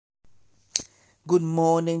Good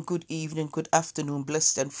morning, good evening, good afternoon,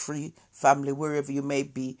 blessed and free family, wherever you may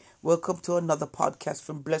be. Welcome to another podcast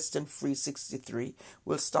from Blessed and Free 63.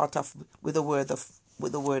 We'll start off with a word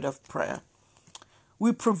of prayer.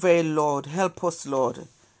 We prevail, Lord. Help us, Lord,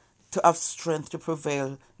 to have strength to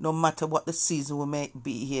prevail no matter what the season we may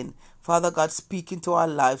be in. Father God, speak into our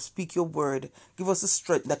lives, speak your word. Give us the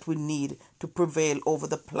strength that we need to prevail over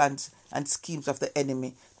the plans and schemes of the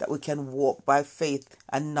enemy, that we can walk by faith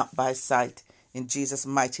and not by sight. In Jesus'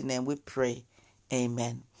 mighty name we pray.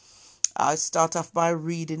 Amen. I start off by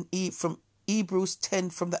reading from Hebrews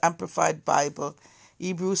 10 from the Amplified Bible.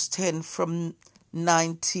 Hebrews 10 from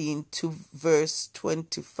 19 to verse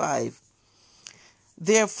 25.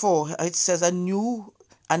 Therefore, it says, a new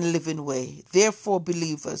and living way. Therefore,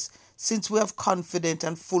 believers, since we have confident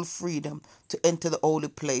and full freedom to enter the holy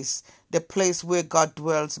place, the place where God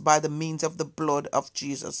dwells by the means of the blood of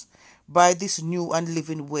Jesus, by this new and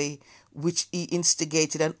living way which he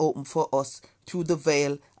instigated and opened for us through the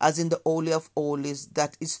veil, as in the Holy of Holies,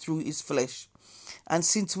 that is through his flesh. And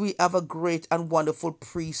since we have a great and wonderful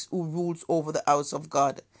priest who rules over the house of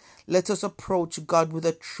God, let us approach God with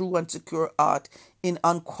a true and secure heart in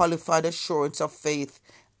unqualified assurance of faith,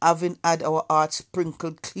 having had our hearts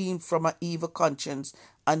sprinkled clean from an evil conscience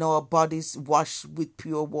and our bodies washed with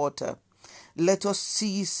pure water. Let us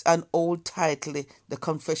seize and hold tightly the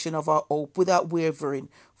confession of our hope without wavering,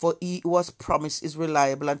 for he who has promised is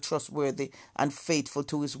reliable and trustworthy and faithful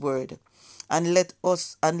to his word. And let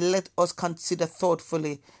us consider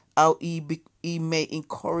thoughtfully how he may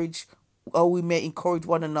encourage how we may encourage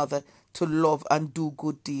one another to love and do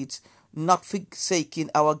good deeds, not forsaking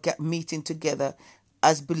our meeting together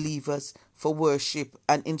as believers for worship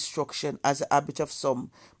and instruction as a habit of some,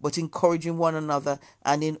 but encouraging one another,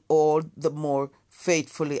 and in all the more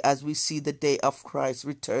faithfully as we see the day of Christ's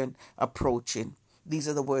return approaching. These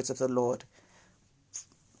are the words of the Lord.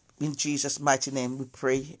 In Jesus' mighty name we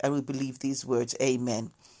pray and we believe these words. Amen.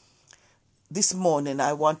 This morning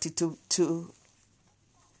I wanted to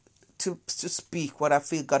speak what I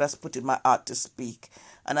feel God has put in my heart to speak.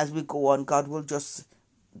 And as we go on, God will just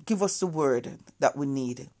give us the word that we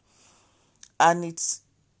need. And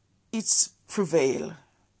it's prevail.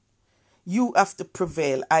 You have to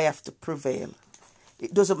prevail. I have to prevail.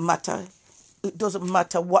 It doesn't matter. It doesn't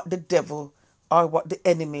matter what the devil or what the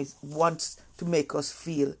enemy wants to make us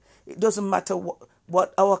feel. It doesn't matter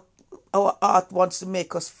what our heart wants to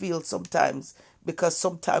make us feel sometimes, because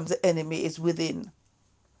sometimes the enemy is within.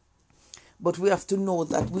 But we have to know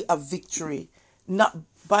that we have victory, not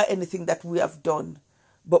by anything that we have done,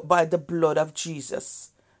 but by the blood of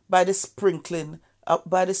Jesus, by the sprinkling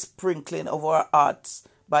of our hearts,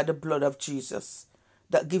 by the blood of Jesus,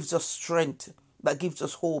 that gives us strength, that gives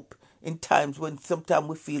us hope in times when sometimes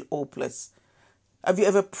we feel hopeless. Have you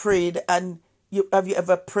ever prayed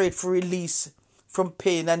for release from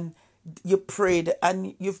pain, and you prayed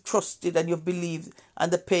and you've trusted and you've believed,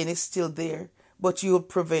 and the pain is still there, but you'll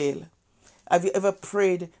prevail? Have you ever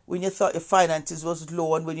prayed when you thought your finances was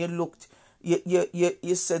low, and when you looked,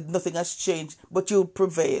 you said nothing has changed, but you'll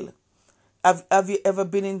prevail? Have you ever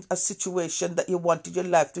been in a situation that you wanted your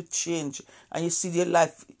life to change, and you see your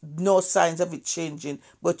life, no signs of it changing,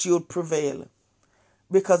 but you'll prevail?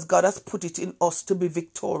 Because God has put it in us to be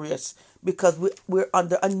victorious, because we're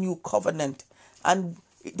under a new covenant, and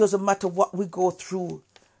it doesn't matter what we go through.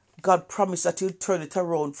 God promised that he'll turn it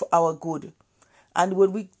around for our good. And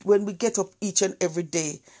when we get up each and every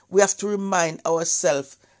day, we have to remind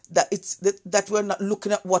ourselves that we're not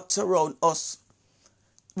looking at what's around us.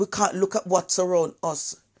 We can't look at what's around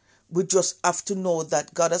us. We just have to know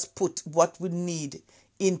that God has put what we need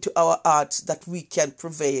into our hearts, that we can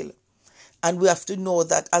prevail. And we have to know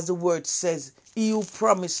that, as the word says, he who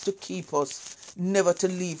promised to keep us, never to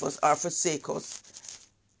leave us or forsake us,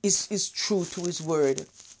 is true to his word.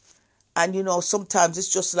 And sometimes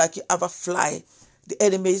it's just like you have a fly. The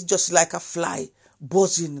enemy is just like a fly,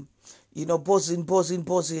 buzzing, buzzing, buzzing,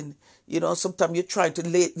 buzzing. Sometimes you're trying to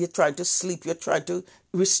sleep, you're trying to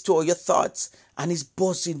restore your thoughts, and he's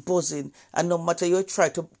buzzing, buzzing. And no matter you try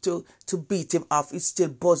to beat him off, he's still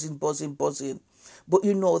buzzing, buzzing, buzzing. But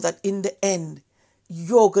you know that in the end,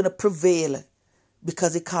 you're going to prevail,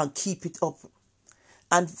 because he can't keep it up.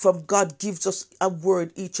 And from God gives us a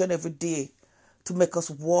word each and every day to make us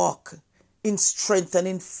walk in strength and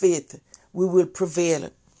in faith. We will prevail.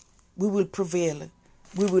 We will prevail.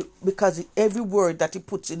 We will, because every word that he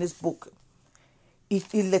puts in his book,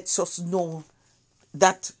 he lets us know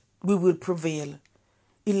that we will prevail.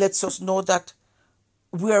 He lets us know that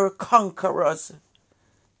we're conquerors.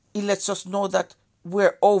 He lets us know that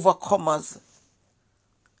we're overcomers.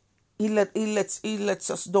 He lets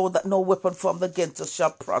us know that no weapon formed against us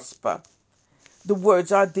shall prosper. The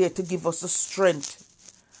words are there to give us the strength.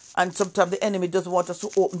 And sometimes the enemy doesn't want us to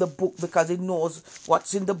open the book because he knows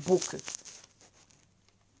what's in the book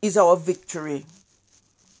is our victory.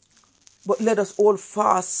 But let us hold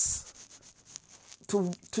fast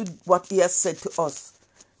to what he has said to us.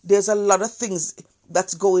 There's a lot of things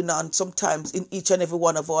that's going on sometimes in each and every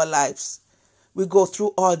one of our lives. We go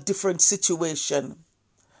through all different situations.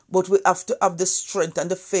 But we have to have the strength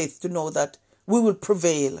and the faith to know that we will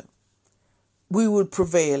prevail. We will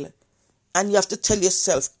prevail. And you have to tell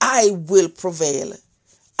yourself, I will prevail.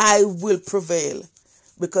 I will prevail.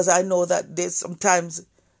 Because I know that there's sometimes,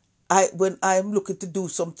 when I'm looking to do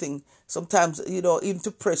something, sometimes, even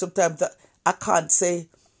to pray, sometimes that I can't say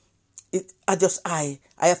it. I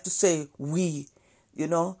have to say we,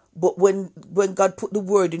 But when God put the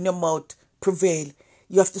word in your mouth, prevail,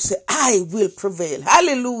 you have to say, I will prevail.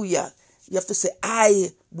 Hallelujah. You have to say, I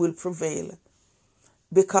will prevail.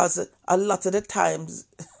 Because a lot of the times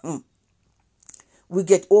we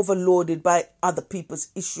get overloaded by other people's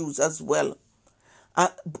issues as well.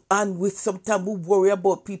 And sometimes we worry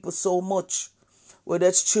about people so much, whether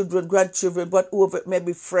it's children, grandchildren, whatever,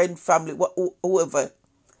 maybe friend, family, whoever.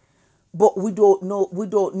 But we don't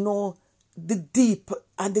know the deep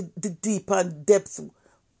and the deep and depth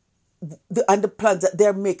and the plans that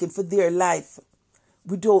they're making for their life.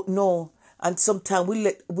 We don't know. And sometimes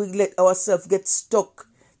we let ourselves get stuck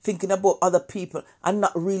thinking about other people and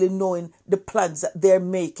not really knowing the plans that they're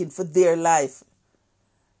making for their life.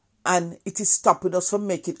 And it is stopping us from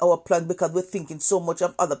making our plan because we're thinking so much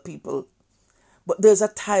of other people. But there's a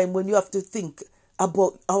time when you have to think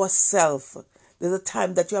about ourselves. There's a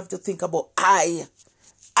time that you have to think about I.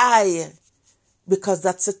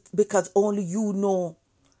 Because only you know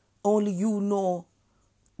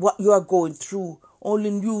what you are going through. Only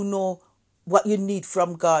you know what you need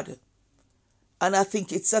from God. And I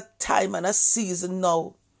think it's a time and a season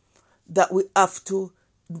now that we have to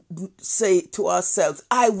say to ourselves,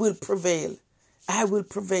 I will prevail. I will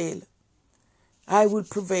prevail. I will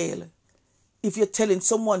prevail. If you're telling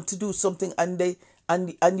someone to do something and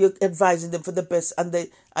you're advising them for the best and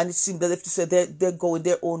it seems that if they say they're going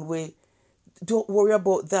their own way, don't worry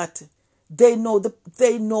about that. They know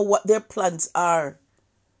what their plans are.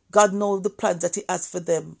 God knows the plans that he has for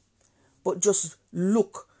them. But just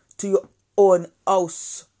look to your own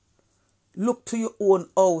house. Look to your own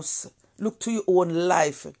house. Look to your own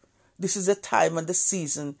life. This is the time and the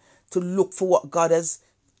season to look for what God has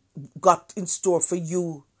got in store for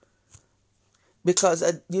you. Because,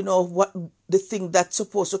 what the thing that's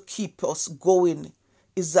supposed to keep us going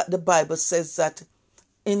is that the Bible says that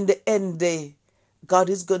in the end day,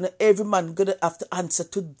 every man gonna have to answer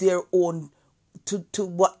to their own, to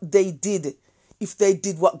what they did, if they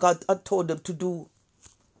did what God had told them to do.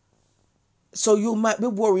 So you might be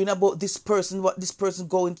worrying about this person, what this person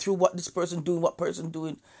going through, what this person doing, what person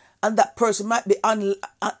doing. And that person might be on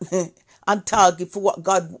target for what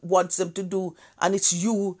God wants them to do. And it's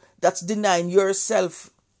you that's denying yourself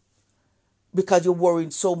because you're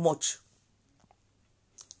worrying so much.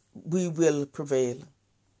 We will prevail.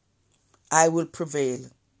 I will prevail.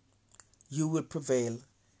 You will prevail.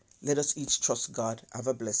 Let us each trust God. Have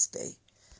a blessed day.